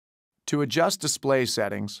To adjust display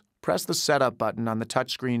settings, press the Setup button on the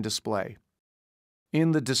touchscreen display.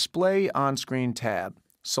 In the Display on-screen tab,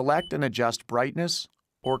 select and adjust brightness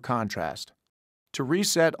or contrast. To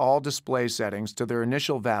reset all display settings to their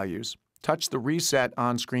initial values, touch the Reset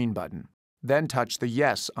on-screen button, then touch the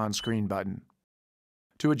Yes on-screen button.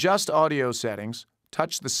 To adjust audio settings,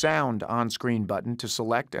 touch the Sound on-screen button to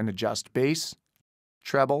select and adjust bass,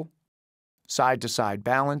 treble, side-to-side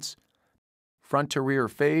balance, front-to-rear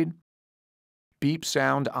fade, beep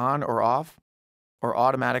sound on or off, or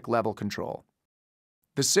automatic level control.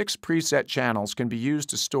 The 6 preset channels can be used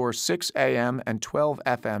to store 6 AM and 12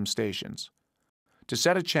 FM stations. To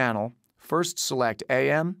set a channel, first select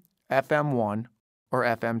AM, FM1, or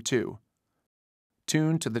FM2.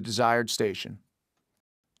 Tune to the desired station.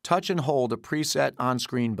 Touch and hold a preset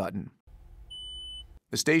on-screen button.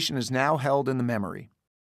 The station is now held in the memory.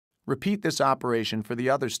 Repeat this operation for the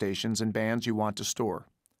other stations and bands you want to store.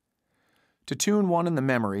 To tune one in the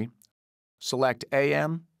memory, select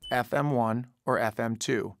AM, FM1, or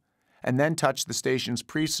FM2, and then touch the station's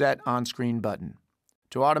preset on-screen button.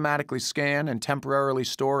 To automatically scan and temporarily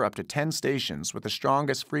store up to 10 stations with the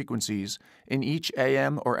strongest frequencies in each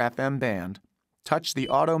AM or FM band, touch the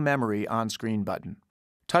Auto Memory on-screen button.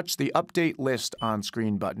 Touch the Update List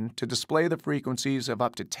on-screen button to display the frequencies of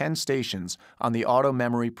up to 10 stations on the Auto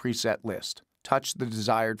Memory preset list. Touch the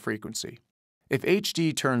desired frequency. If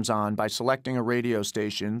HD turns on by selecting a radio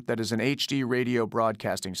station that is an HD radio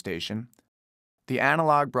broadcasting station, the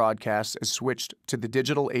analog broadcast is switched to the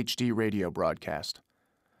digital HD radio broadcast.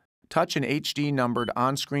 Touch an HD numbered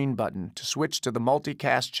on-screen button to switch to the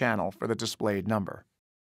multicast channel for the displayed number.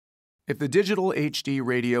 If the digital HD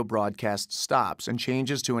radio broadcast stops and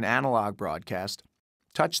changes to an analog broadcast,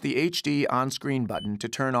 touch the HD on-screen button to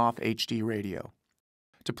turn off HD radio.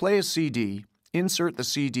 To play a CD, insert the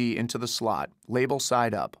CD into the slot, label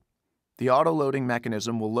side up. The auto-loading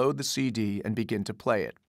mechanism will load the CD and begin to play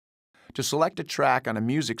it. To select a track on a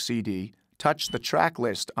music CD, touch the Track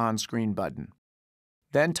List on-screen button.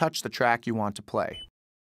 Then touch the track you want to play.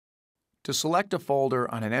 To select a folder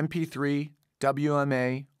on an MP3,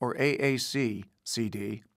 WMA, or AAC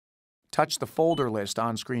CD, touch the Folder List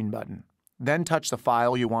on-screen button. Then touch the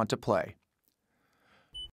file you want to play.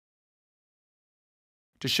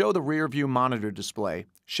 To show the rear-view monitor display,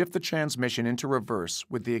 shift the transmission into reverse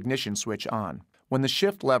with the ignition switch on. When the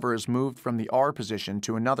shift lever is moved from the R position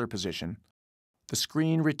to another position, the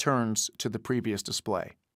screen returns to the previous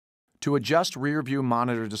display. To adjust rear-view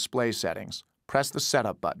monitor display settings, press the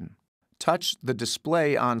Setup button. Touch the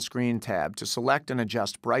Display on-screen tab to select and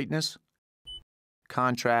adjust brightness,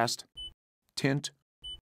 contrast, tint,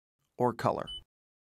 or color.